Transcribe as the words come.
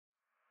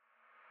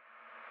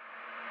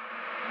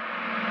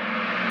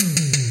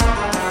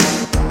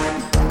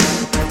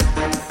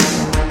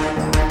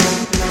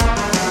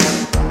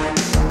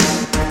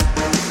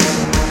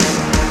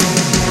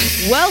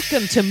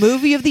Welcome to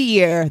Movie of the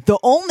Year, the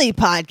only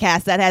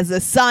podcast that has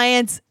the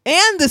science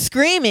and the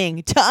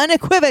screaming to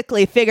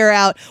unequivocally figure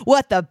out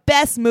what the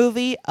best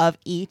movie of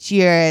each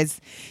year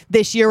is.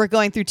 This year we're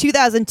going through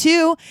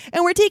 2002,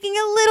 and we're taking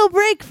a little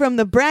break from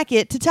the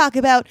bracket to talk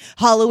about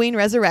Halloween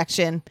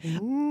Resurrection.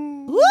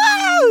 Woo!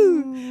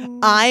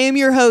 I am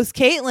your host,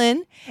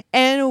 Caitlin,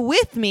 and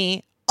with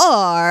me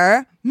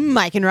are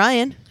Mike and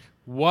Ryan.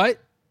 What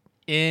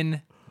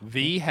in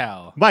the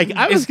hell? Mike,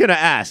 I was going to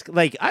ask,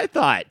 I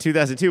thought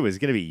 2002 was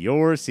going to be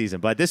your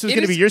season, but this was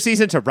going to be your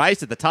season to rise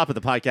to the top of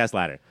the podcast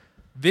ladder.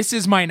 This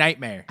is my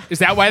nightmare. Is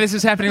that why this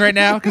is happening right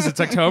now? Because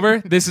it's October?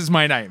 This is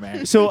my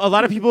nightmare. So a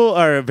lot of people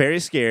are very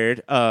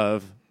scared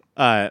of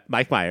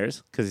Mike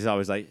Myers because he's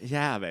always like,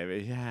 yeah,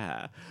 baby,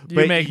 yeah.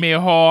 You make me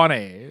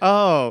horny.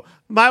 Oh,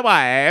 my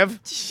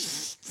wife.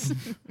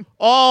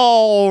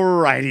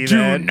 Alrighty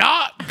then. Do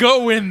not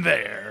go in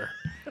there.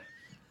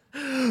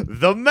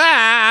 The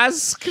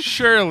Mask.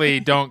 Surely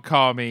don't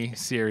call me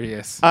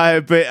serious.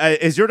 But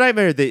is your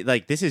nightmare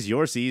that this is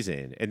your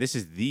season and this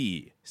is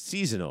the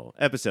seasonal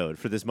episode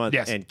for this month?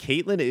 Yes. And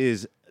Caitlin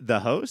is the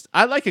host.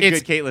 I like a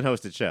good Caitlin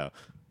hosted show.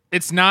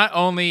 It's not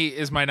only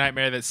is my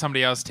nightmare that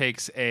somebody else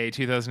takes a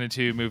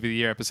 2002 Movie of the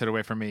Year episode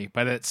away from me,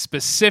 but it's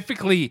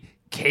specifically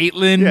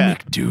Caitlin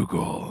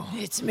McDougal.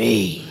 It's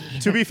me.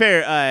 To be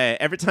fair,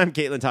 every time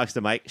Caitlin talks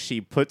to Mike, she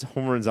puts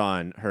horns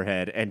on her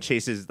head and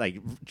chases,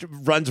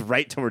 runs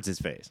right towards his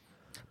face.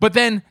 But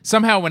then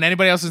somehow when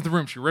anybody else is in the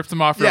room, she rips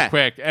them off real Yeah.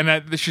 quick.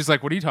 And she's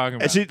like, what are you talking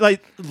about? And she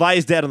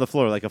lies dead on the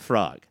floor like a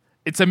frog.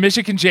 It's a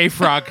Michigan J.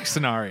 Frog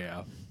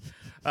scenario.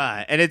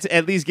 And it's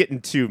at least getting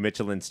 2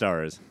 Michelin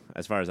stars,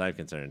 as far as I'm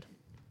concerned.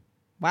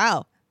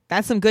 Wow,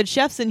 that's some good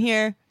chefs in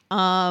here.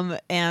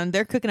 And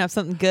they're cooking up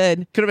something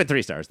good. Could have been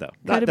 3 stars, though.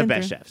 Not the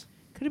best chefs.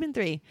 Could have been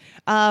 3.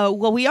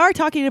 Well, we are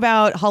talking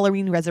about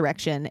Halloween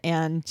Resurrection,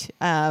 and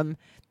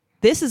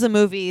this is a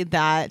movie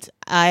that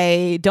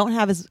I don't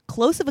have as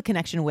close of a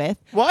connection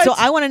with. What? So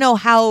I want to know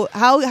how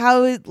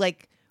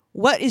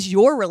what is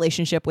your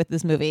relationship with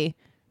this movie?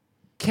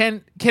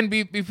 Can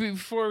be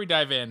before we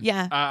dive in?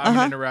 Yeah. I'm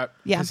gonna interrupt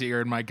Yeah. because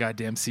you're in my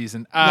goddamn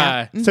season.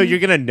 Yeah. So you're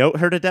going to note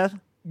her to death?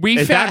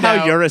 Is that found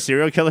how out, you're a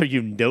serial killer?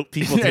 You note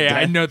people to death?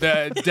 I know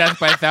the death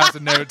by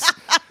 1,000 notes.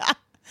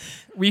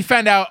 We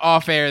found out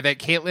off air that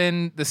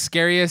Caitlin, the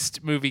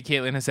scariest movie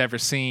Caitlin has ever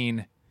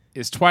seen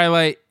is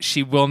Twilight.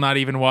 She will not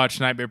even watch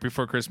Nightmare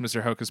Before Christmas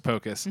or Hocus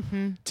Pocus.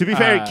 Mm-hmm. To be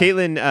fair,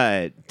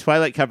 Caitlin,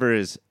 Twilight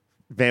covers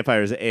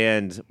vampires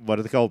and what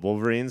are they called?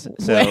 Wolverines.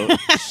 So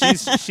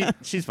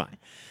she's fine.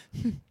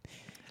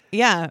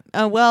 Yeah.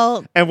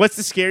 Well. And what's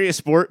the scariest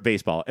sport?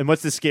 Baseball. And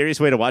what's the scariest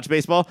way to watch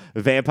baseball?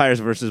 Vampires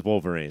versus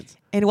Wolverines.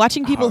 And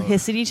watching people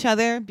hiss at each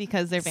other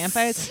because they're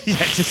vampires. Yeah,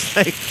 just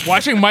like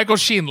Watching Michael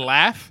Sheen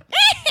laugh.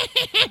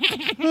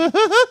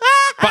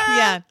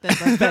 Yeah,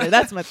 that's much better.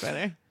 That's much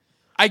better.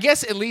 I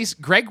guess at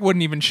least Greg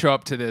wouldn't even show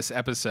up to this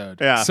episode.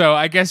 Yeah. So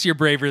I guess you're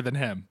braver than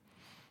him.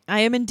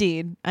 I am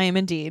indeed.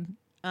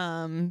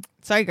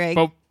 Sorry, Greg.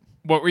 But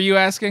what were you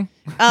asking?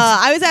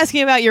 I was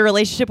asking about your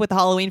relationship with the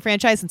Halloween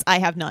franchise since I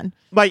have none.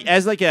 Mike,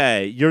 as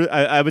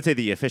I would say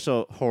the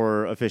official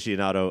horror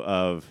aficionado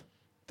of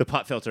the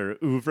Pop Filter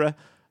oeuvre,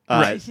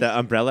 Right. the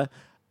umbrella.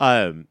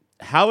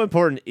 How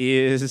important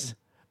is?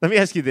 Let me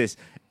ask you this: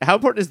 how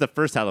important is the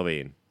first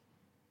Halloween,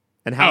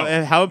 and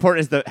how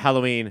important is the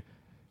Halloween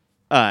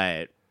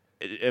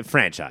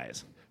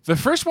franchise? The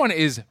first one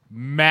is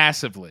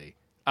massively.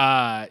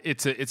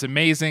 It's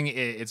amazing.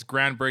 It's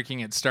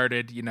groundbreaking. It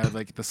started,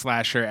 the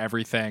slasher,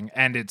 everything,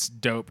 and it's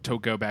dope to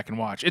go back and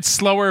watch. It's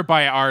slower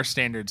by our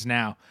standards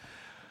now,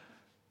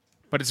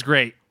 but it's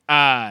great.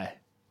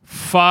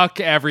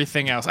 Fuck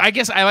everything else. I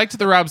guess I liked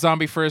the Rob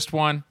Zombie first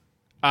one.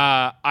 They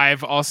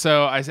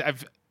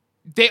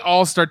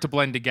all start to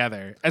blend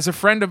together. As a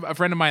friend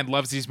of mine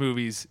loves these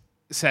movies,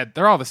 said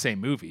they're all the same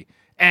movie,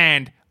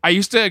 and I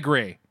used to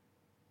agree.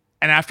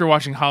 And after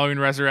watching Halloween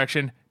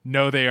Resurrection,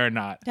 no, they are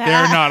not. They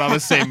are not all the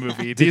same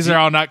movie. These are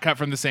all not cut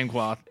from the same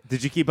cloth.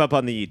 Did you keep up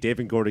on the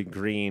David Gordon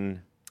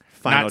Green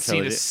final Not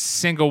trilogy? seen a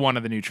single one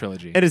of the new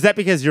trilogy. And is that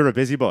because you're a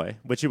busy boy,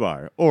 which you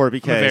are, or very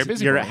because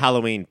busy you're boy. a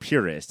Halloween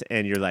purist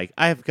and you're like,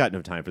 I have got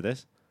no time for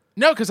this?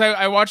 No, because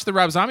I watched the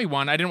Rob Zombie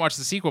one. I didn't watch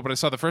the sequel, but I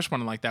saw the first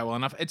one and liked that well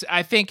enough.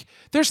 I think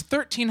there's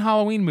 13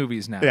 Halloween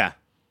movies now. Yeah.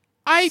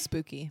 I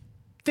Spooky.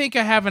 think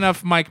I have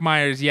enough Mike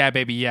Myers, yeah,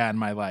 baby, yeah, in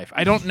my life.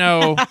 I don't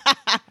know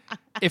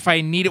if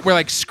I need it. We're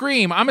like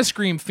Scream. I'm a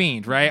Scream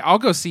fiend, right? I'll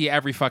go see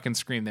every fucking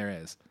Scream there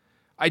is.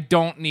 I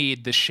don't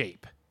need the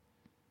shape.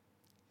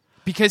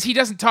 Because he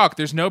doesn't talk.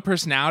 There's no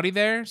personality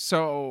there.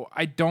 So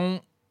I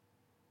don't,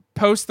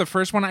 post the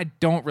first one, I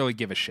don't really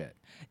give a shit.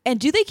 And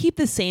do they keep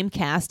the same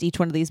cast each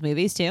one of these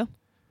movies too?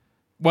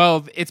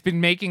 Well, it's been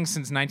making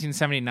since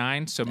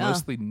 1979, so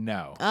mostly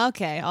no.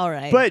 Okay, all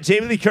right. But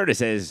Jamie Lee Curtis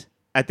has,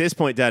 at this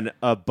point, done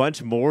a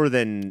bunch more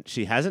than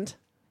she hasn't.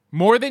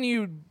 More than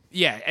you,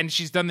 yeah. And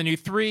she's done the new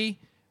 3.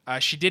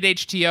 She did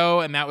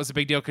HTO, and that was a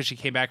big deal because she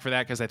came back for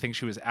that because I think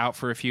she was out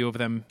for a few of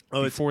them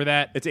before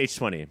that. It's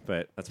H20,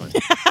 but that's fine.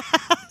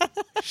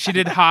 She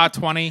did Ha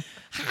 20.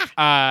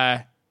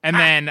 And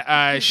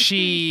then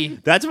she...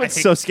 That's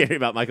what's so scary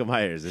about Michael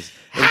Myers is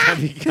every time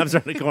he comes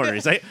around the corner,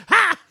 he's like,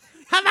 ha!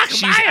 I'm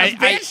Michael Myers,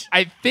 bitch!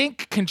 I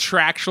think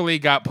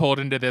contractually got pulled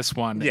into this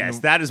one. Yes,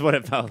 that is what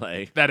it felt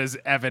like. That is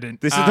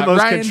evident. This is the most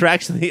Ryan,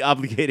 contractually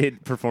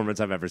obligated performance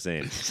I've ever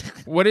seen.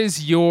 what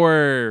is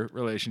your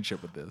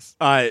relationship with this?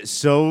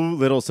 So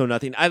little, so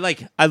nothing. I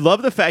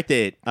love the fact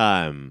that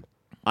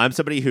I'm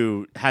somebody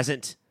who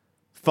hasn't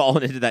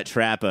fallen into that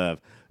trap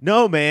of,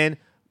 no, man,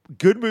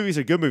 good movies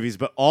are good movies,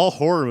 but all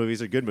horror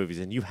movies are good movies,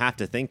 and you have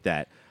to think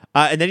that.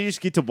 And then you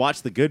just get to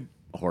watch the good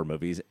horror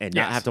movies and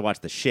not have to watch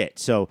the shit.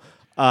 So,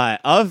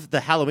 of the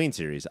Halloween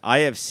series, I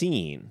have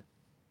seen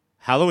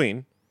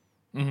Halloween,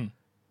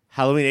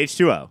 Halloween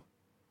H2O,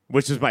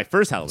 which was my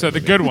first Halloween. So the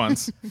good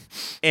ones.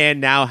 And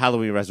now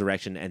Halloween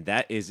Resurrection, and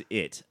that is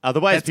it.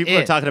 Otherwise, That's people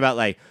are talking about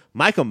like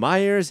Michael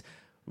Myers.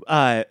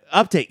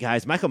 Update,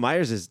 guys. Michael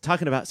Myers is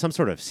talking about some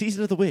sort of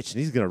season of the witch, and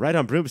he's going to ride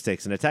on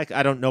broomsticks and attack.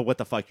 I don't know what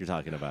the fuck you're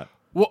talking about.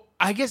 Well,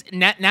 I guess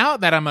now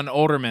that I'm an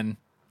alderman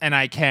and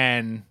I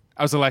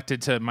was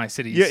elected to my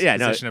city's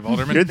position of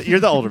alderman. You're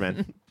the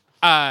alderman.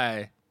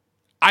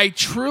 I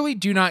truly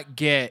do not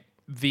get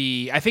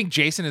I think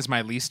Jason is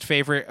my least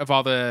favorite of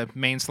all the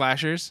main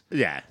slashers.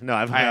 Yeah, no,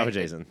 I've hung out with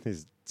Jason.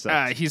 He's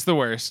the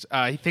worst.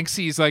 He thinks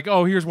he's like,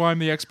 oh, here's why I'm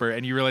the expert,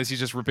 and you realize he's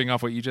just ripping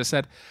off what you just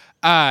said.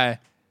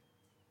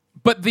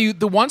 But the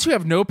ones who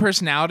have no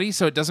personality,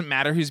 so it doesn't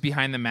matter who's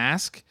behind the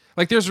mask.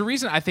 Like, there's a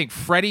reason I think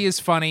Freddy is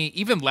funny.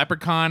 Even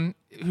Leprechaun,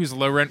 who's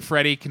low rent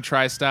Freddy, can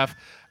try stuff.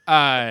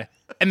 And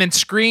then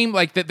Scream,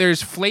 like that.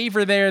 There's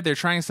flavor there. They're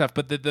trying stuff,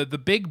 but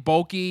the big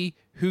bulky,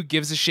 who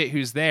gives a shit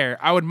who's there?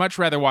 I would much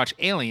rather watch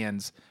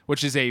Aliens,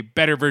 which is a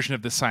better version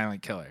of the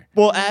silent killer.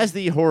 Well, as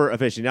the horror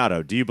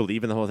aficionado, do you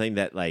believe in the whole thing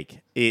that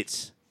like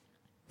it's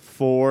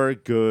 4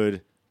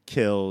 good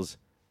kills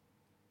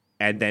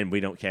and then we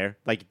don't care?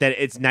 Like that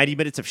it's 90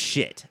 minutes of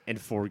shit and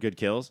 4 good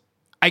kills?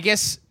 I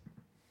guess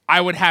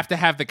I would have to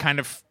have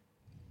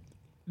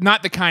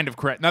not the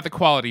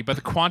quality, but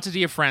the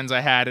quantity of friends I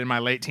had in my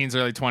late teens,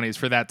 early 20s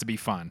for that to be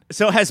fun.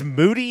 So has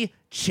Moody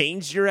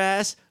changed your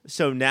ass?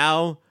 So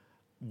now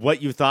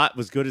what you thought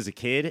was good as a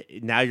kid,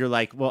 now you're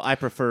like, well, I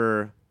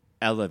prefer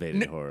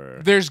elevated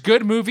horror. There's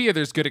good movie or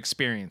there's good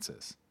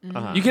experiences.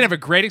 Uh-huh. You can have a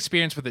great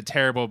experience with a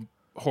terrible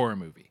horror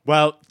movie.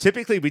 Well,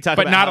 typically we talk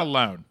but about not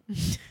alone.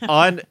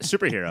 On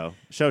Superhero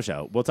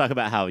Show, we'll talk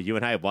about how you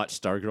and I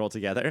watched Stargirl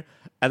together.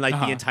 And like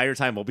the entire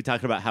time we'll be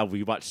talking about how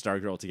we watched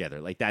Stargirl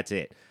together. Like that's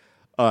it.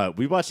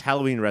 We watched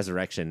Halloween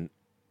Resurrection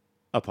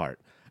apart.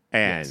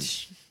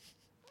 And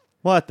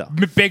what the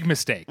big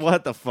mistake.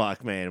 What the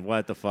fuck, man?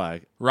 What the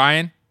fuck?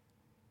 Ryan,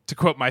 to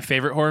quote my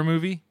favorite horror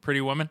movie,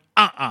 Pretty Woman,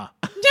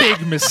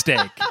 big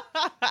mistake.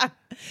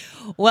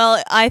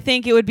 Well, I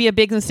think it would be a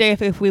big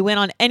mistake if we went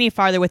on any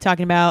farther with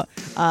talking about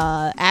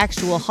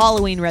actual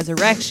Halloween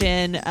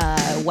Resurrection.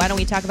 Why don't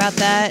we talk about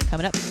that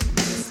coming up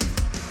next?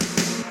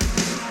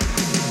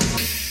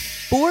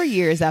 4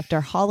 years after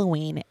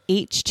Halloween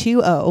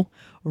H2O,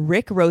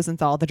 Rick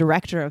Rosenthal, the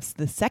director of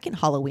the second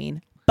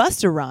Halloween,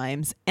 Busta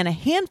Rhymes, and a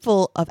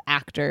handful of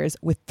actors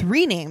with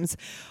 3 names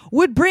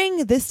would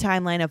bring this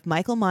timeline of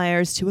Michael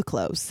Myers to a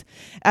close.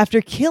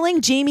 After killing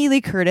Jamie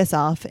Lee Curtis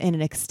off in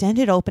an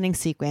extended opening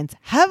sequence,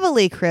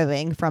 heavily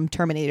cribbing from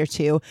Terminator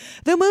 2,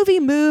 the movie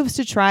moves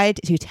to try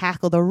to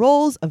tackle the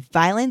roles of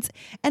violence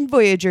and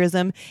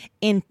voyeurism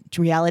in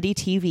reality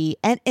TV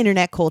and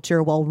internet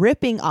culture while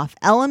ripping off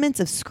elements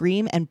of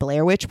Scream and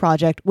Blair Witch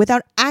Project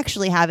without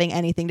actually having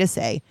anything to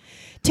say.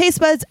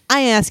 Taste buds,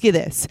 I ask you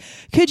this.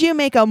 Could you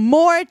make a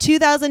more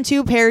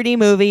 2002 parody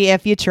movie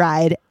if you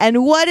tried?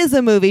 And what is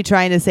the movie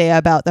trying to say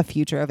about the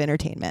future of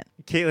entertainment?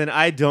 Caitlin,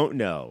 I don't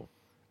know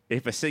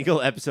if a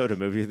single episode of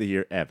Movie of the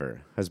Year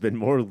ever has been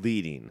more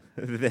leading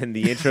than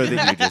the intro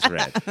that you just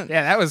read.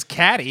 Yeah, that was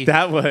catty.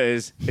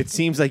 It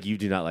seems like you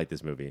do not like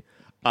this movie.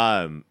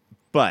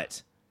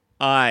 But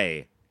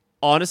I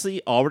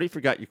honestly already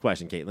forgot your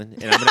question,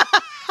 Caitlin. And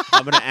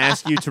I'm gonna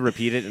ask you to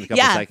repeat it in a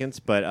couple seconds,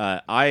 but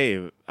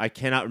I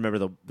cannot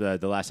remember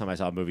the last time I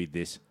saw a movie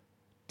this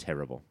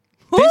terrible.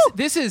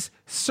 This is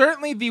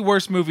certainly the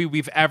worst movie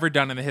we've ever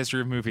done in the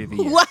history of Movie of the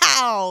Year.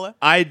 Wow!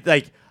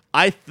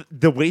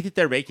 The way that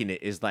they're making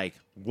it is like,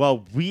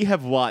 well, we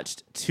have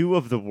watched 2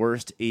 of the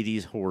worst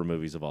 80s horror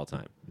movies of all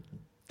time.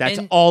 That's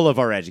all of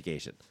our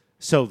education.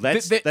 So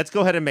let's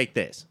go ahead and make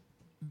this.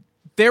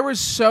 There was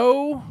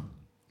so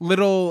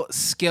little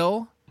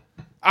skill.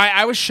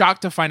 I was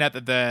shocked to find out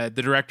that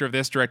the director of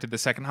this directed the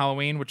second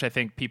Halloween, which I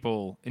think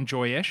people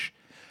enjoy-ish.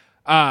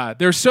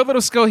 There's so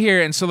little skill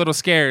here and so little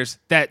scares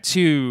that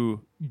to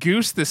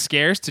goose the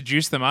scares, to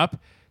juice them up,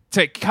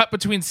 to cut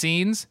between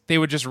scenes, they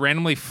would just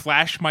randomly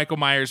flash Michael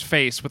Myers'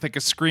 face with like a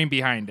scream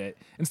behind it.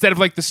 Instead of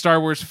like the Star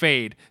Wars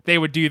fade, they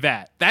would do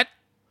that. That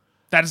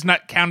does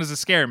not count as a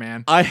scare,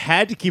 man. I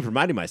had to keep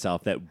reminding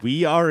myself that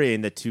we are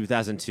in the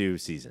 2002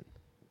 season.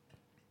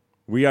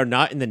 We are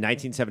not in the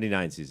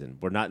 1979 season.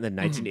 We're not in the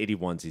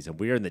 1981 season.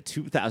 We are in the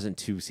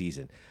 2002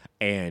 season.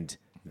 And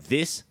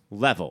this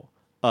level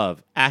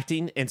of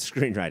acting and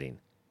screenwriting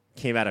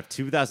came out of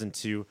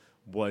 2002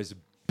 was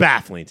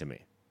baffling to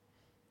me.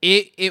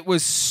 It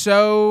was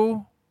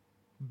so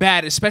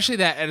bad, especially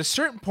that at a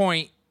certain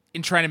point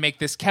in trying to make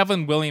this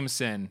Kevin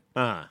Williamson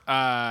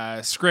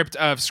script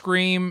of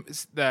Scream,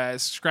 the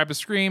script of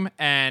Scream,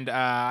 and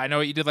I Know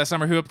What You Did Last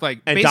Summer, who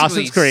like and basically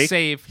Dawson's Creek.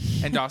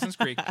 saved Dawson's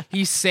Creek.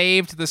 He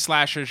saved the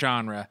slasher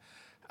genre.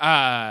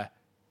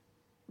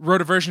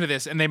 Wrote a version of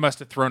this, and they must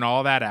have thrown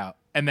all that out.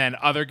 And then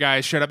other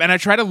guys showed up, and I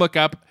tried to look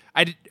up.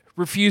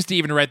 Refused to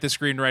even write the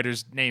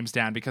screenwriters' names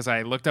down because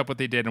I looked up what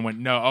they did and went,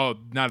 no,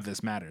 none of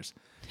this matters.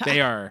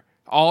 They are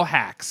all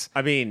hacks.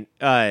 I mean,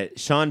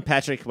 Sean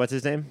Patrick, what's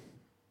his name?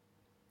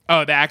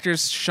 Oh, the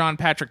actor's Sean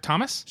Patrick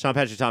Thomas Sean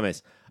Patrick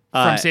Thomas.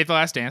 from Save the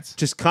Last Dance.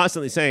 Just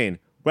constantly saying,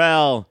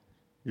 well,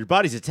 your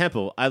body's a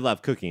temple. I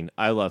love cooking.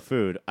 I love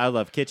food. I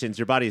love kitchens.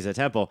 Your body's a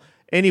temple.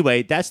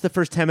 Anyway, that's the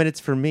first 10 minutes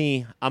for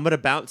me. I'm going to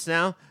bounce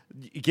now.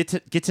 Get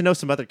to know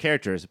some other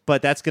characters,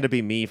 but that's going to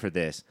be me for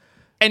this.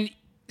 And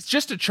it's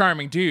just a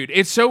charming dude.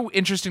 It's so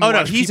interesting to Oh, no,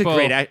 watch he's people. a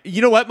great actor.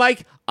 You know what,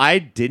 Mike? I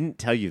didn't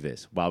tell you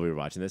this while we were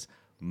watching this.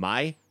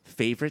 My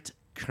favorite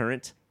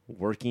current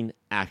working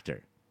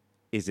actor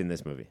is in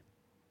this movie.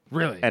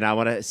 Really? And I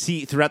want to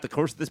see throughout the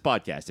course of this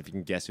podcast if you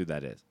can guess who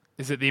that is.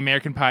 Is it the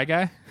American Pie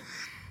guy?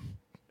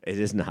 It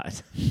is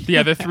not. The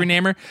other three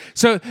namer.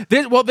 So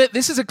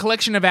this is a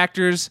collection of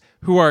actors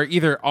who are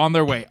either on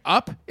their way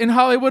up in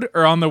Hollywood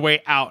or on their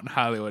way out in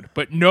Hollywood,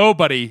 but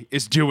nobody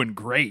is doing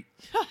great.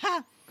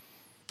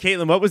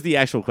 Caitlin, what was the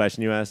actual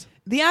question you asked?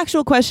 The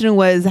actual question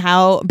was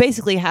how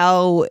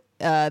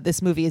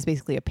this movie is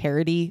basically a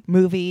parody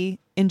movie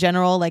in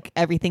general. Like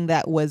everything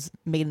that was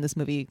made in this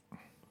movie,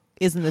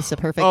 isn't this a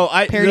perfect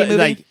parody movie?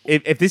 Like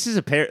if this is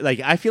a like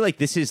I feel like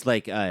this is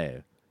like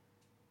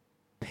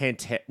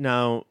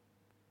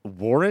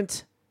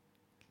Warrant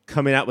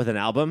coming out with an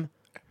album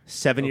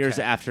 7 years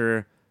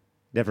after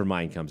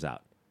Nevermind comes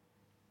out.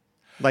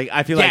 Like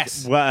I feel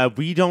like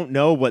we don't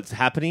know what's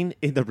happening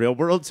in the real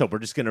world, so we're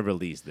just going to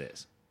release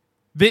this.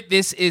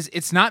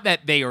 It's not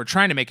that they are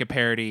trying to make a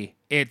parody.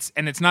 It's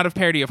not a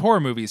parody of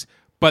horror movies,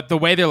 but the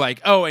way they're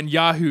like, oh, and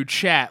Yahoo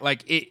Chat,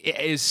 like it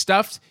is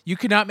stuffed. You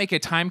could not make a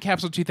Time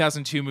Capsule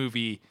 2002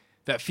 movie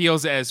that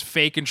feels as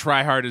fake and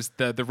try hard as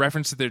the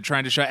reference that they're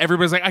trying to show.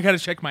 Everybody's like, I got to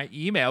check my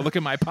email. Look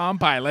at my Palm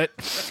Pilot.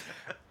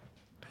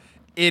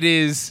 It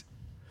is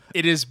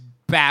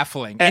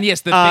baffling. And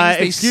yes, the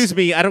things excuse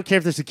me, I don't care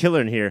if there's a killer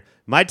in here.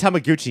 My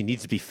Tamaguchi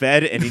needs to be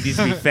fed, and he needs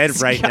to be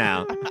fed right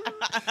now.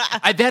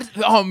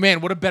 Oh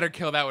man, what a better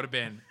kill that would have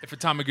been if a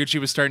Tamaguchi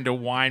was starting to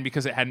whine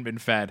because it hadn't been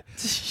fed.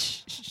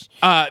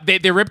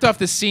 They ripped off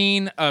the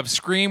scene of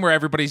Scream where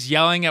everybody's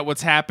yelling at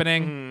what's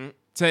happening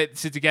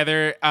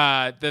together.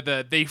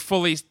 They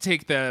fully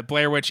take the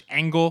Blair Witch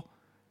angle.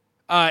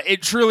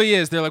 It truly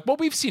is. They're like, well,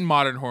 we've seen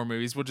modern horror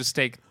movies. We'll just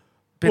take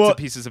bits and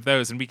pieces of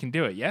those and we can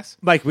do it. Yes,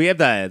 Mike, we have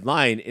that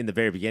line in the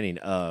very beginning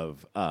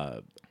of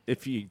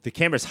if the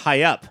camera's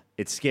high up,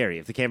 it's scary.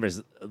 If the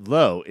camera's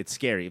low, it's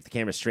scary. If the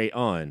camera's straight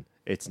on,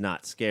 it's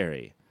not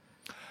scary.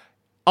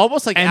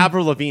 Almost like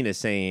Avril Lavigne is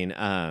saying,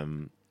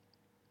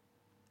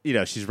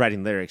 she's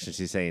writing lyrics and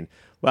she's saying,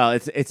 well,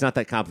 it's not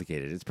that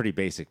complicated. It's pretty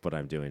basic what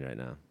I'm doing right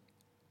now.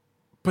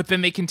 But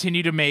then they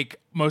continue to make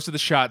most of the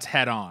shots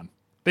head on.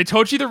 They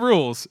told you the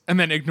rules and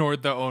then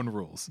ignored their own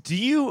rules.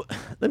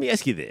 Let me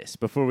ask you this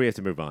before we have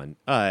to move on.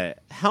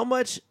 How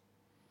much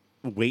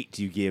weight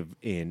do you give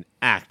in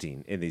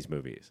acting in these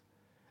movies?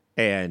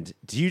 And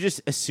do you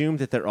just assume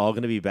that they're all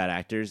going to be bad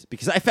actors?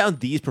 Because I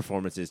found these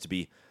performances to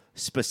be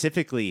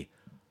specifically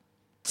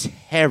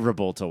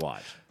terrible to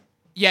watch.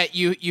 Yeah,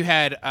 you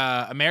had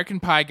American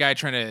Pie guy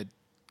trying to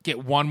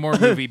get one more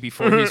movie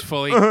before he's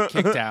fully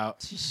kicked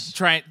out.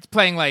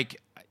 Playing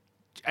like,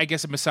 I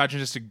guess, a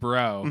misogynistic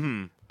bro.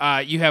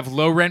 Mm-hmm. You have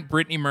low rent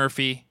Brittany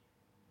Murphy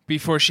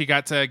before she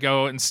got to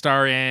go and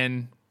star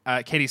in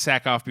Katie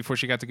Sackhoff before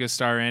she got to go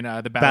star in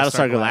the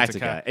Battlestar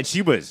Galactica. And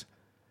she was,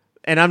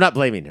 and I'm not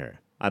blaming her.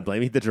 I'm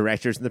blaming the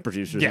directors and the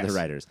producers and the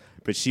writers.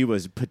 But she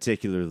was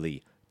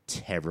particularly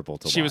terrible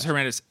to watch. She was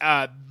horrendous.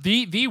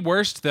 The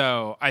worst,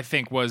 though, I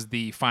think, was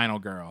the final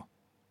girl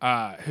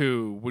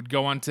who would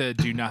go on to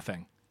do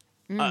nothing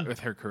with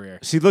her career.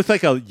 She looked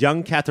like a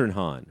young Catherine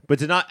Hahn, but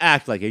did not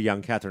act like a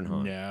young Catherine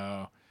Hahn.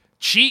 No.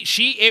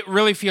 It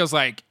really feels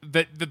like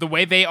the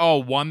way they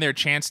all won their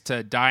chance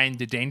to die in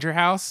the Danger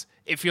House,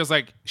 it feels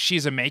like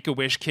she's a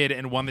Make-A-Wish kid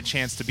and won the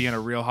chance to be in a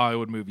real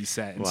Hollywood movie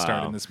set and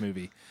start in this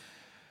movie.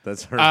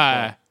 That's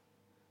her.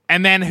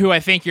 And then who I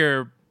think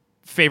your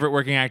favorite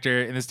working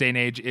actor in this day and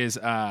age is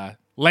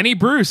Lenny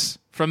Bruce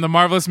from The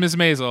Marvelous Miss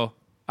Maisel.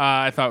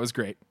 I thought was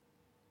great.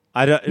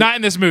 Not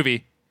in this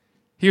movie.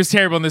 He was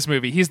terrible in this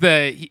movie. He's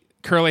the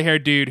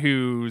curly-haired dude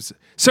who's...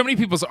 So many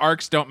people's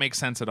arcs don't make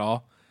sense at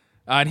all.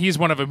 And he's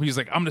one of them who's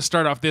like, I'm going to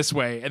start off this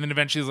way. And then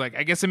eventually he's like,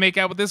 I guess I make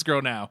out with this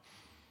girl now.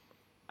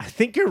 I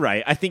think you're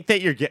right. I think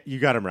that you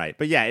got him right.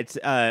 But yeah, it's.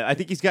 I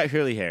think he's got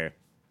curly hair.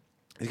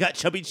 He's got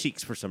chubby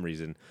cheeks for some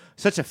reason.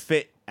 Such a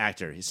fit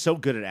actor. He's so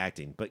good at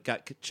acting, but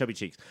got chubby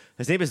cheeks.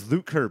 His name is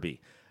Luke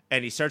Kirby.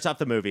 And he starts off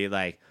the movie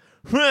like,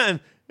 I'm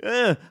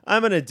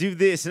going to do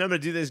this and I'm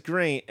going to do this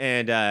great.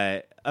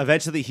 And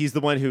eventually he's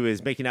the one who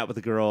is making out with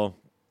the girl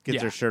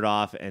gets her shirt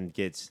off and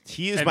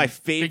he is And my they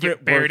favorite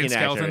get buried working in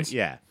actor. skeletons?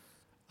 Yeah.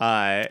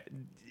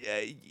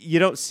 You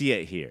don't see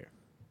it here.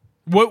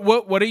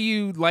 What do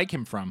you like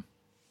him from?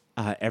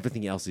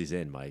 Everything else he's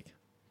in, Mike.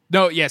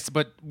 No, yes,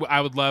 but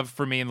I would love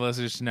for me and the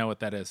listeners to know what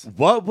that is.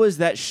 What was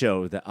that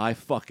show that I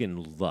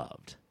fucking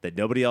loved that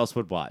nobody else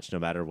would watch no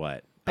matter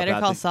what? Better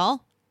About Call the-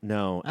 Saul?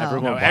 No,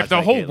 everyone No, watched the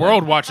that, whole Caitlin.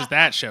 world watches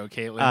that show,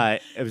 Caitlin.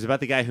 It was about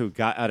the guy who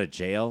got out of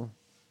jail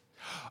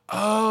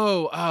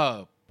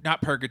oh,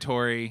 not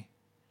Purgatory,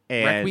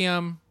 and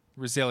Requiem,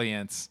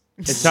 Resilience,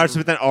 it starts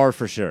with an R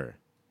for sure.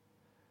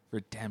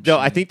 Redemption. No,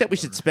 I think that we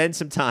should spend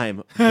some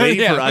time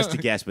waiting Yeah. for us to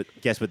guess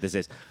what this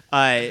is.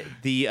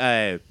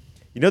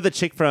 You know the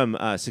chick from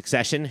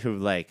Succession who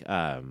Macaulay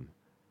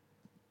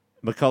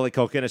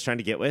Culkin is trying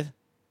to get with?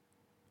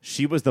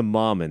 She was the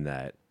mom in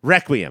that.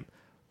 Requiem.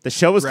 The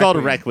show was called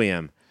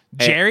Requiem.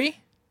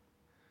 Jerry.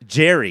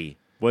 Jerry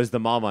was the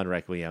mom on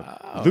Requiem.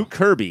 Luke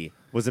Kirby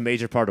was a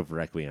major part of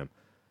Requiem.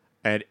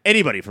 And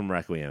anybody from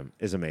Requiem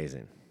is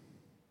amazing.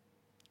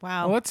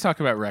 Wow. Well, let's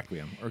talk about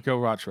Requiem, or go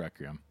watch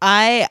Requiem.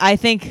 I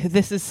think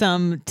this is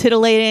some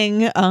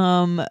titillating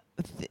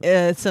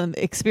some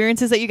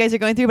experiences that you guys are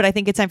going through, but I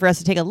think it's time for us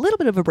to take a little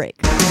bit of a break.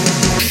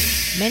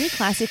 Many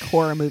classic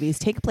horror movies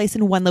take place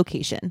in one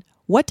location.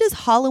 What does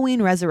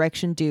Halloween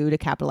Resurrection do to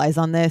capitalize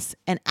on this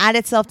and add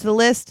itself to the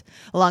list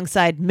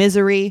alongside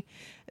Misery,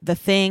 The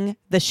Thing,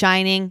 The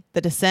Shining,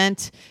 The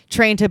Descent,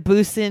 Train to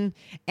Busan,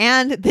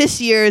 and this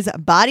year's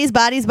Bodies,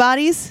 Bodies,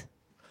 Bodies?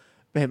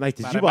 Man, Mike,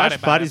 did you Bada, watch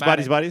bada, Bodies, bada,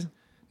 Bodies, bada. Bodies?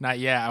 Not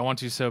yet. I want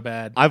to so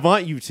bad. I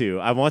want you to.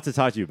 I want to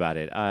talk to you about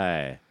it.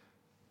 I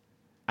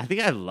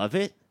think I love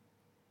it.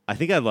 I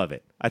think I loved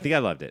it.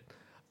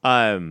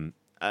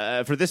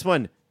 For this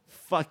one,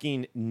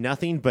 fucking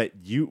nothing but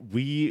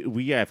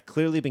we have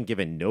clearly been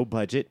given no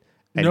budget,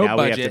 and No now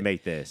we have budget. to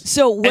make this.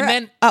 So we're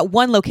then- at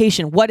one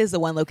location. What is the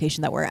one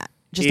location that we're at?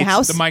 Just a It's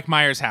house? The Mike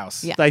Myers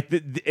house. Yeah. Like,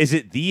 is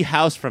it the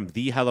house from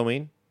the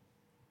Halloween?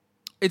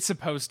 It's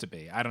supposed to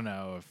be. I don't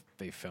know if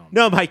they filmed.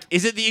 No, Mike,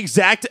 is it the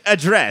exact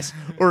address?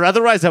 Or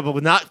otherwise, I will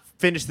not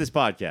finish this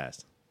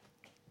podcast.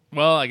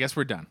 Well, I guess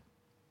we're done.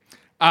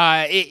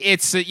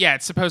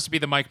 It's supposed to be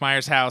the Mike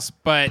Myers house,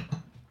 but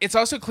it's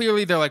also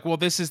clearly they're like, well,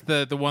 this is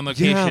the one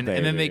location,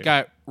 and then they baby.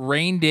 got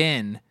reined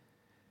in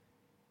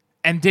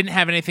and didn't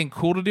have anything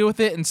cool to do with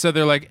it, and so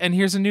they're like, and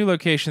here's a new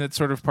location that's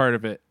sort of part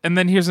of it, and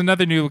then here's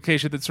another new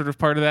location that's sort of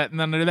part of that, and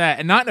then under that,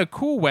 and not in a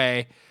cool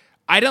way.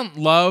 I don't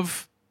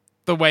love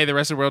the way the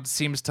rest of the world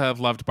seems to have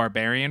loved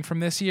Barbarian from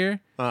this year.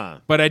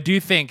 But I do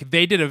think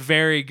they did a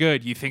very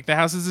good. You think the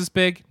house is this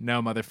big?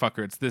 No,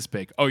 motherfucker, it's this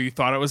big. Oh, you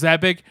thought it was that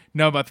big?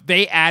 No, but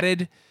they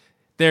added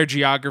their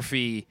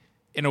geography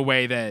in a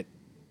way that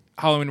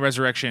Halloween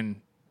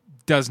Resurrection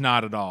does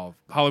not at all.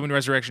 Halloween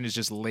Resurrection is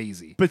just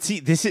lazy. But see,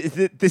 this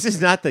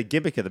is not the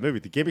gimmick of the movie.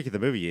 The gimmick of the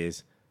movie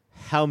is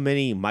how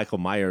many Michael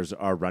Myers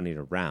are running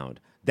around.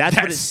 That's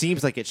what it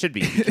seems like it should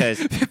be, because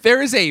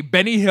There is a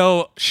Benny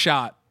Hill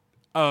shot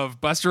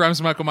of Buster Rhymes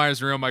and Michael Myers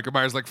and real Michael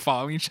Myers like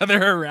following each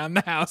other around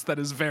the house. That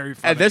is very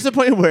funny. and there's a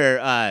point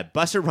where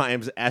Buster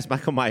Rhymes, as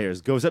Michael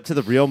Myers, goes up to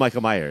the real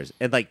Michael Myers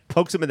and like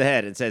pokes him in the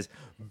head and says,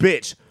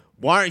 "Bitch,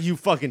 why aren't you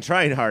fucking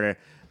trying harder?"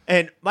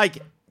 And Mike,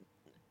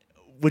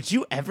 would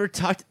you ever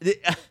talk to,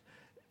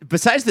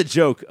 besides the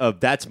joke of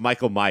that's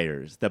Michael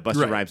Myers that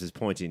Buster Right. Rhymes is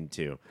pointing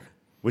to,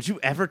 would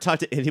you ever talk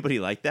to anybody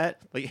like that?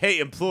 Like, hey,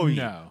 employee,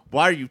 No.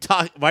 why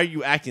are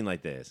you acting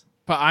like this?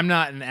 But I'm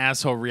not an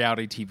asshole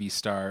reality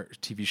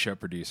TV show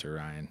producer,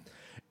 Ryan.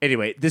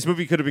 Anyway, this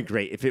movie could have been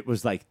great if it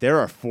was like there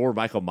are 4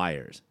 Michael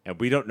Myers and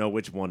we don't know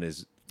which one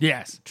is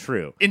Yes.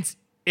 true. If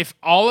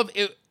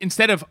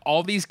instead of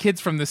all these kids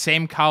from the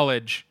same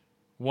college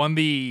won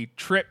the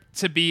trip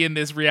to be in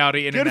this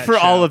reality internet Good for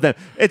show. all of them.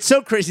 It's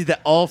so crazy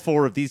that all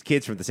 4 of these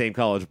kids from the same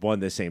college won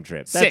this same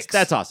trip. That's 6.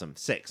 That's awesome.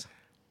 6.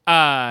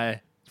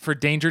 For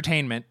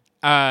Dangertainment.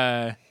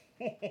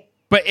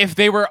 But if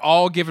they were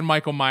all given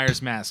Michael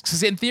Myers masks,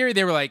 because in theory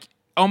they were like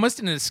almost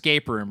in an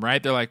escape room,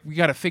 right? They're like, we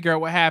got to figure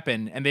out what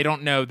happened, and they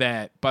don't know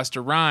that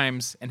Buster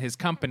Rhymes and his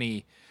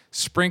company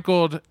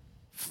sprinkled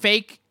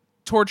fake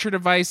torture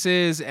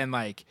devices and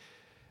like.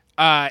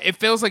 It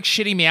feels like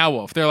shitty Meow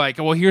Wolf. They're like,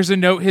 well, here's a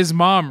note his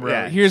mom wrote.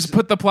 Yeah. Here's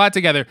put the plot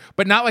together,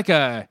 but not like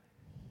a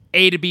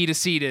to B to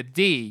C to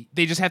D.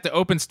 They just have to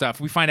open stuff.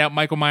 We find out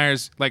Michael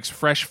Myers likes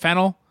fresh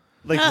fennel.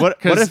 Like, what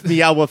if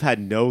Meow Wolf had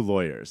no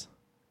lawyers?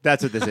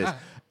 That's what this is.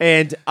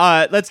 And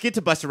let's get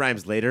to Buster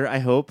Rhymes later, I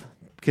hope,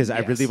 because I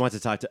Yes. really want to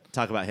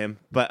talk about him.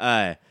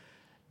 But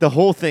the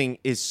whole thing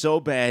is so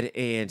bad,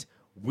 and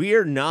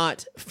we're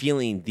not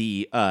feeling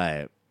the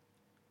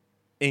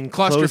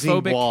enclosing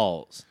Claustrophobic?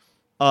 walls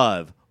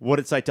of what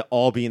it's like to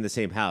all be in the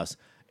same house.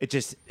 It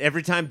just,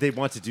 every time they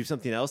want to do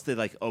something else, they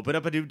like open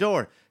up a new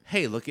door.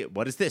 Hey, look at,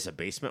 what is this, a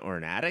basement or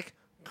an attic?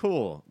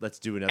 Cool, let's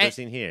do another And-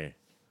 scene here.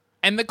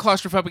 And the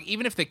claustrophobic,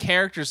 even if the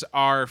characters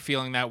are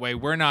feeling that way,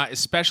 we're not,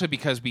 especially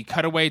because we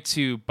cut away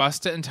to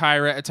Busta and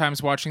Tyra at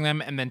times watching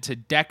them, and then to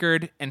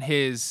Deckard and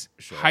his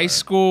high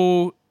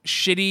school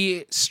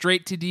shitty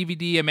straight to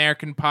DVD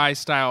American Pie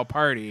style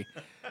party.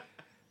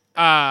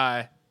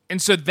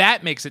 And so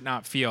that makes it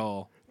not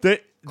feel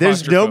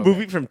there's no claustrophobic.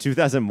 movie from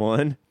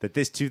 2001 that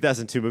this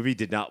 2002 movie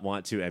did not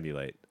want to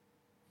emulate.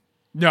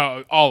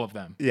 No, all of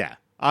them. Yeah.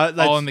 All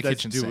in the let's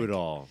kitchen do sink. it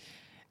all.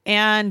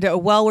 And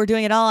while we're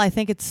doing it all, I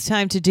think it's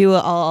time to do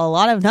a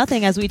lot of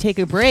nothing as we take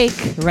a break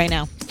right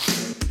now.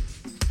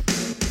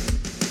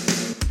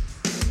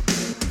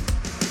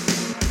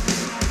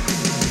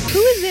 Who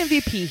is the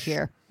MVP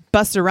here?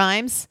 Busta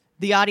Rhymes,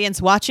 the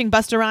audience watching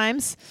Busta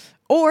Rhymes,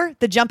 or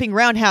the jumping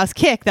roundhouse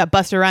kick that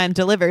Busta Rhymes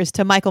delivers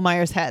to Michael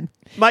Myers' head?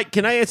 Mike,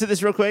 can I answer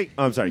this real quick?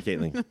 Oh, I'm sorry,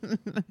 Caitlin.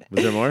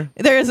 Was there more?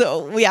 There's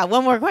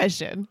one more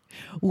question.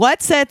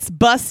 What sets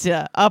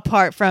Busta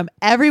apart from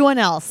everyone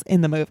else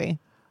in the movie?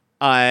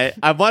 I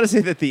want to say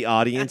that the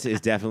audience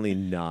is definitely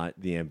not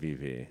the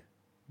MVP.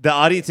 The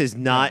audience is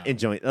not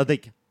enjoying.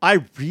 Like,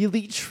 I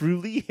really,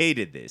 truly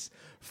hated this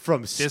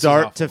from was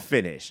start to awful.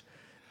 finish.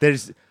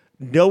 There's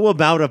no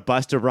amount of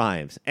Busta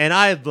Rhymes, and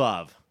I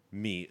love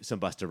me some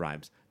Busta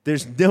Rhymes.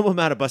 There's no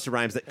amount of Busta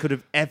Rhymes that could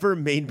have ever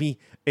made me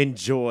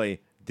enjoy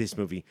this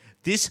movie.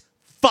 This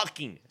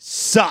fucking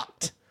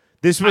sucked.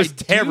 This was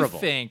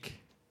terrible.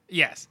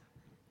 Yes,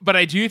 but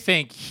I do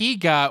think he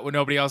got what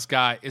nobody else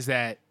got is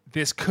that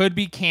this could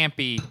be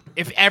campy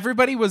if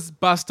everybody was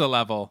Busta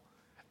level.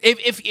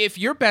 If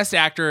your best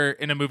actor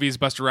in a movie is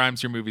Busta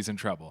Rhymes, your movie's in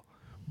trouble.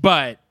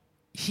 But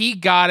he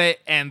got it,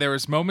 and there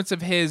was moments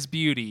of his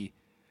beauty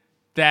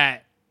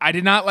that I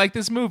did not like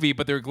this movie,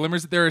 but there are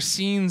glimmers. There are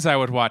scenes I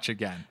would watch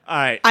again. All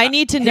right. I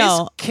need to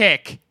know.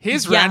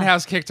 His Yeah.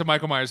 roundhouse kick to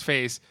Michael Myers'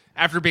 face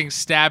after being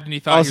stabbed, and he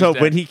thought he Also, was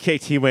dead. when he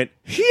kicked, he went,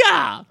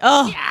 yeah.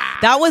 Oh,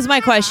 that was my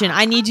question.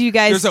 I need you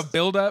guys There's a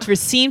build-up. for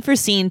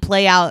scene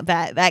play out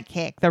that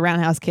kick, the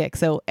roundhouse kick,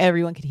 so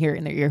everyone can hear it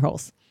in their ear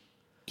holes.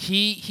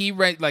 He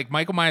read like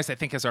Michael Myers, I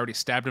think, has already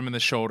stabbed him in the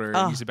shoulder.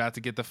 Oh. He's about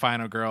to get the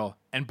final girl,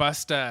 and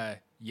Busta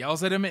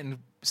yells at him and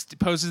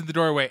poses in the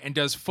doorway and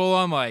does full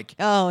on like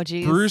Oh,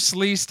 geez. Bruce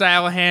Lee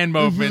style hand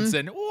movements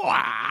and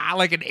wah,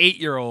 like an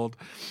 8-year-old.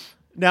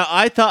 Now,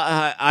 I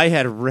thought I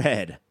had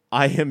read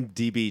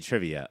IMDb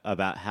trivia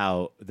about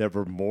how there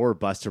were more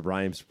Busta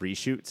Rhymes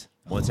reshoots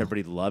once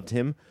everybody loved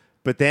him.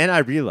 But then I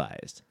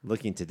realized,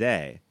 looking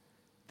today,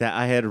 that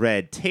I had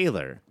read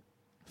Taylor,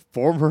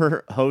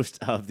 former host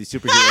of the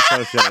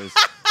superhero shows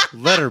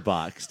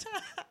Letterboxd,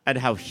 and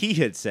how he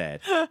had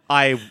said,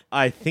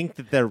 I think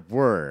that there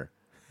were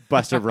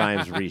Busta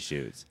Rhymes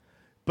reshoots.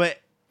 But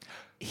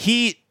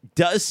he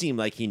does seem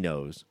like he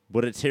knows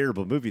what a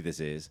terrible movie this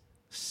is,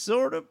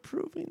 sort of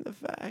proving the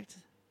fact.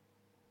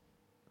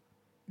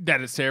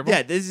 That is terrible.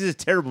 Yeah, this is a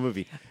terrible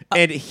movie.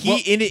 And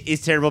in it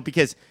is terrible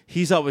because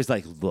he's always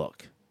like,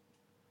 look,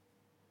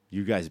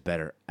 you guys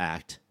better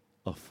act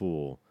a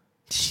fool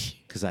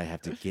because I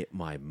have to get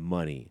my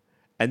money.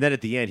 And then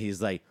at the end,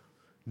 he's like,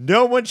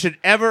 no one should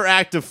ever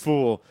act a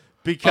fool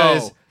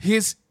because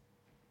the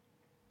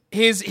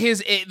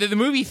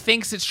movie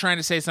thinks it's trying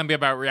to say something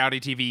about reality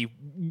TV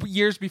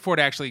years before it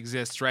actually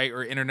exists, right?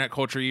 Or internet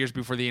culture years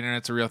before the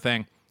internet's a real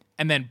thing.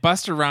 And then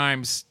Busta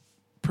Rhymes,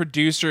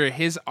 producer,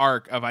 his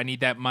arc of I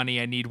need that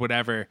money, I need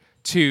whatever,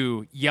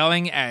 to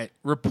yelling at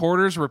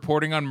reporters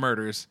reporting on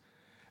murders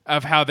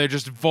of how they're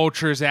just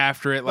vultures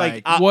after it.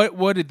 Like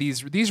what did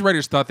these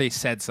writers thought they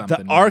said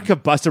something? the arc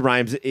of Busta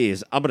Rhymes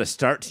is I'm going to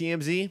start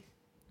TMZ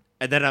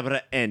and then I'm going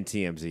to end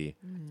TMZ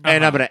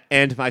and I'm going to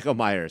end Michael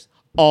Myers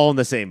all in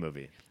the same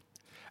movie.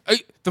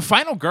 The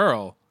final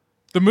girl,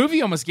 the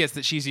movie almost gets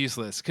that she's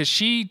useless because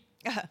she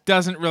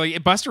doesn't really.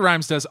 Busta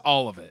Rhymes does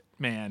all of it,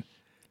 man.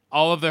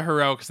 All of the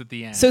heroics at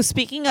the end. So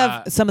speaking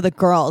of some of the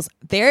girls,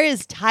 there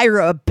is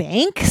Tyra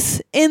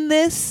Banks in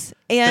this,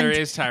 and There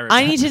is Tyra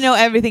I Banks. need to know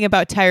everything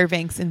about Tyra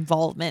Banks'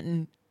 involvement.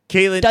 And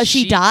Caitlin, does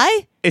she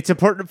die? It's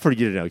important for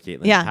you to know,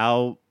 Caitlin, Yeah.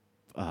 how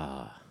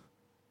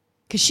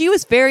Because she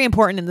was very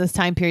important in this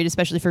time period,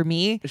 especially for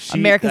me. she,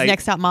 America's like,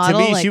 Next Top Model.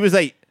 To me, like, she was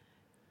like,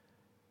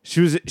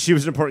 she was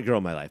an important girl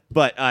in my life,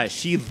 but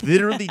she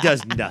literally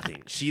does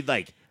nothing. She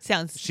like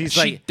sounds. she's she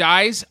like,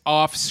 dies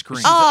off screen.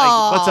 she's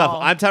like, what's up? Oh.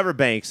 I'm Tyra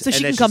Banks, So and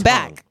she then can come she's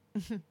back.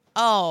 hung.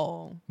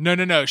 Oh.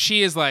 No.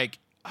 She is like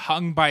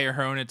hung by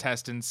her own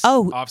intestines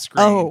Oh. off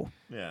screen. Oh.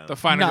 Yeah. The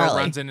final girl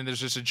Gnarly. runs in and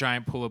there's just a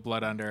giant pool of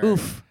blood under her.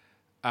 Oof.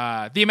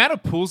 The amount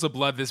of pools of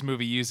blood this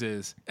movie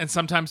uses, and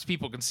sometimes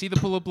people can see the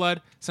pool of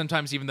blood.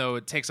 Sometimes, even though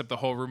it takes up the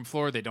whole room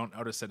floor, they don't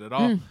notice it at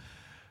all.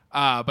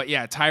 But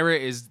yeah, Tyra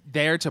is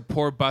there to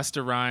pour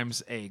Busta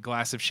Rhymes a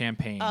glass of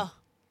champagne. Oh.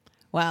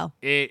 Wow.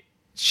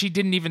 She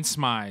didn't even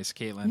smize,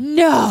 Caitlin.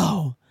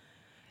 No.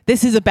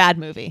 This is a bad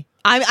movie.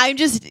 I'm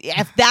just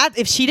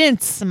if she didn't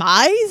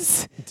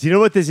smize Do you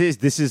know what this is?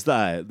 This is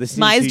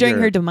listening to during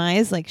your, her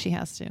demise, like she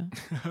has to.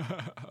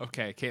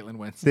 Okay, Caitlin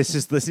wins. This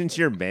is listening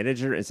to your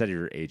manager instead of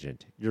your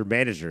agent. Your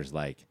manager's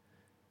like,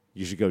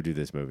 you should go do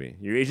this movie.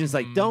 Your agent's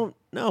like, don't,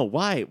 no,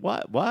 why?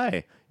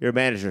 Why? Your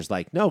manager's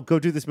like, no, go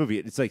do this movie.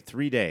 It's like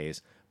 3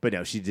 days. But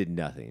no, she did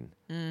nothing.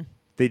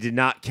 They did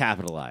not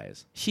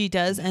capitalize. She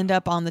does end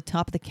up on the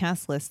top of the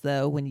cast list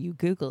though when you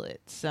Google it.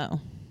 So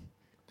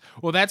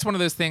Well, that's one of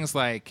those things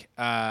like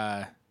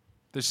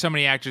there's so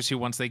many actors who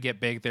once they get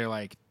big, they're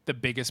like the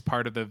biggest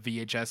part of the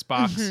VHS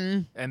box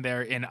and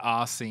they're in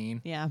a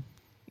scene. yeah.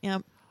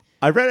 Yep.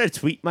 I read a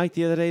tweet, Mike,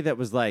 the other day that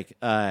was like,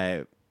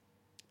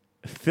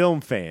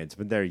 film fans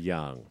when they're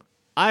young,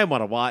 I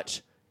want to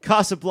watch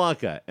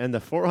Casablanca and the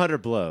 400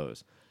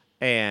 Blows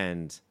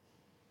and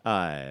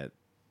the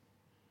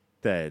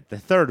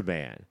Third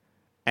Man.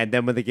 And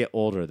then when they get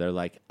older, they're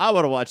like, I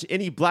want to watch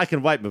any black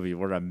and white movie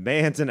where a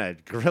man's in a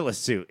gorilla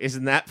suit.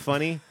 Isn't that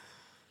funny?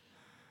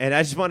 And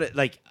I just want to,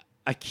 like,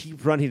 I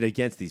keep running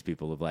against these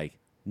people of like,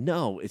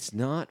 no, it's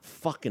not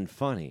fucking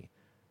funny.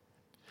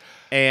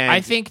 And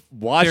I think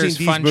watching there's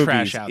these fun movies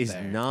trash out is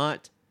there.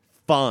 not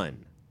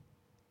fun.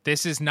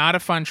 This is not a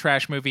fun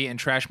trash movie, and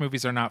trash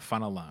movies are not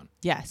fun alone.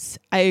 Yes,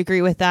 I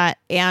agree with that.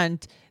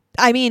 And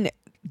I mean,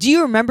 do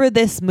you remember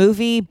this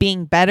movie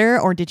being better,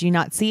 or did you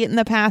not see it in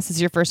the past? Is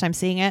this your first time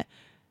seeing it?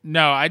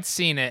 No, I'd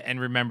seen it and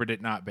remembered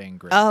it not being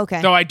great. Oh,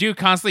 okay. Though I do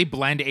constantly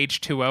blend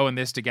H2O and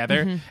this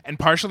together, and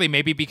partially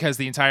maybe because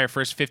the entire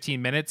first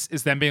 15 minutes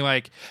is them being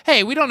like,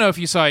 hey, we don't know if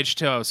you saw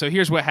H2O, so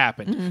here's what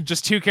happened.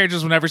 Just two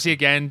characters we'll never see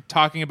again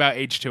talking about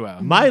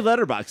H2O. My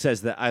letterbox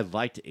says that I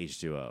liked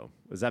H2O.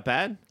 Is that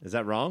bad? Is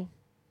that wrong?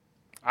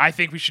 I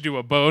think we should do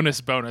a bonus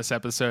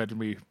episode and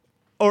we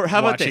Or how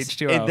about watch this?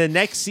 H2O. In the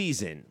next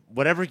season,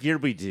 whatever year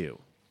we do,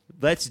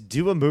 let's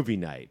do a movie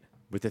night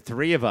with the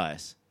three of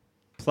us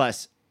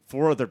plus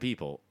 4 other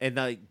people and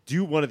like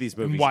do one of these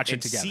movies watch it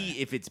and together.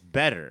 see if it's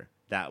better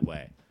that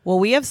way. Well,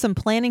 we have some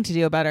planning to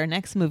do about our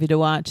next movie to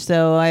watch,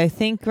 so I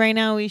think right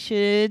now we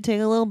should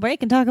take a little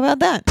break and talk about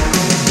that.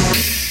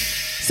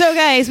 So,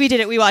 guys, we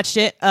did it. We watched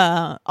it.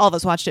 All of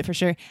us watched it for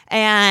sure.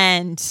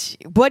 And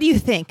what do you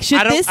think? Should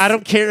I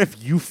don't care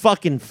if you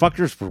fucking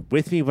fuckers were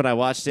with me when I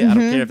watched it. I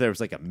don't care if there was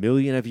like 1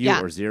 million of you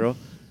Yeah. or 0.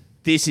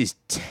 This is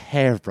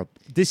terrible.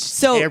 This is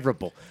So,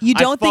 terrible. you I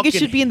don't think it fucking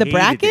should be in the hated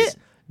bracket? this.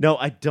 No,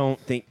 I don't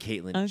think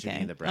Caitlin should be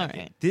Okay, in the bracket.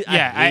 all right.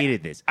 Yeah, I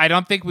hated this. I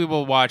don't think we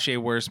will watch a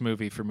worse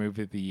movie for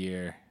movie of the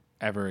year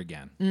ever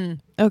again.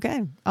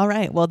 Okay. All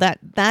right. Well,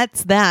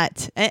 that's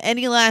that.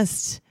 Any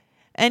last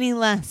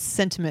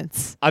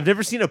sentiments? I've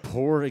never seen a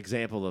poor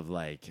example of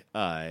like,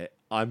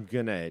 I'm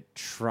gonna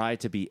try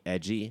to be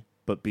edgy,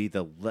 but be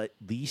the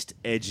least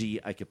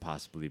edgy I could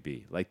possibly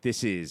be. Like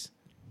this is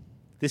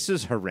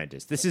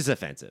horrendous. This is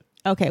offensive.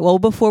 Okay. Well,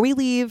 before we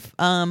leave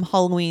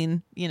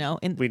Halloween,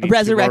 in We need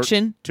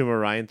Resurrection. Two more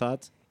Ryan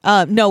thoughts.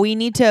 No, we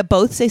need to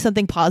both say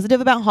something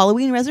positive about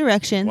Halloween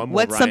Resurrection. One more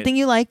What's Ryan. something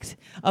you liked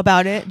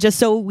about it? Just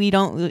so we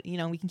don't,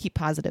 we can keep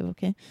positive.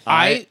 Okay.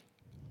 I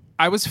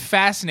was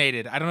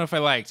fascinated. I don't know if I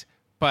liked,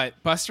 but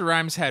Busta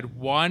Rhymes had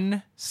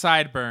one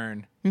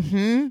sideburn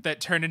that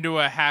turned into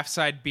a half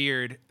side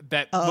beard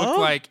that looked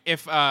like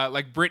if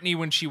like Britney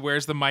when she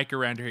wears the mic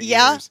around her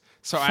Yeah. ears.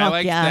 So I Fuck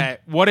liked yeah.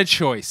 that. What a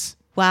choice.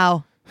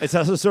 Wow. It's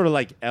also sort of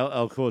like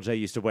LL Cool J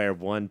used to wear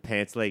one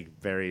pants leg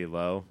very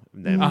low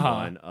and then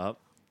one up.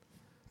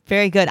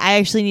 Very good. I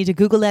actually need to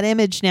Google that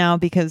image now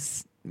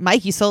because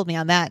Mike, you sold me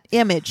on that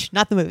image,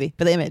 not the movie,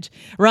 but the image.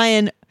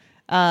 Ryan,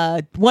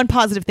 one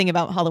positive thing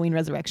about Halloween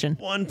Resurrection.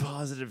 One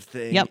positive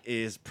thing Yep.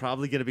 is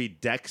probably going to be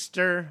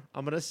Dexter,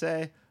 I'm going to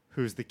say,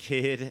 who's the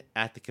kid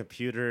at the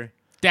computer.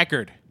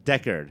 Deckard.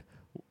 Deckard.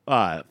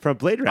 From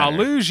Blade Runner.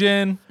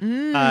 Illusion.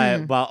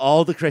 While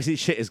all the crazy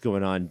shit is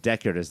going on,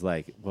 Deckard is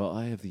like, well,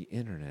 I have the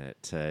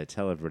internet to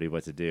tell everybody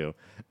what to do.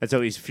 And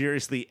so he's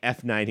furiously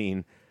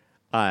F9ing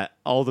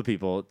all the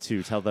people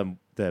to tell them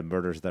the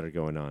murders that are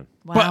going on.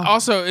 Wow. But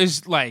also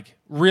is like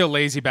real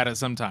lazy about it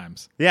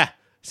sometimes. Yeah.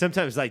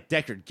 Sometimes like,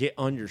 Deckard, get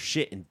on your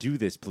shit and do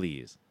this,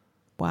 please.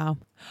 Wow.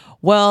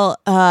 Well,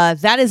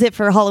 that is it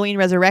for Halloween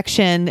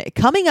Resurrection.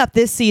 Coming up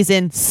this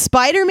season,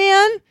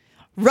 Spider-Man,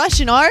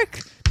 Russian Ark,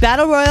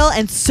 Battle Royale,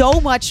 and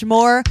so much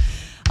more.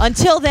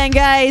 Until then,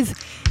 guys,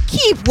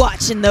 keep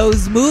watching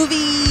those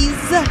movies.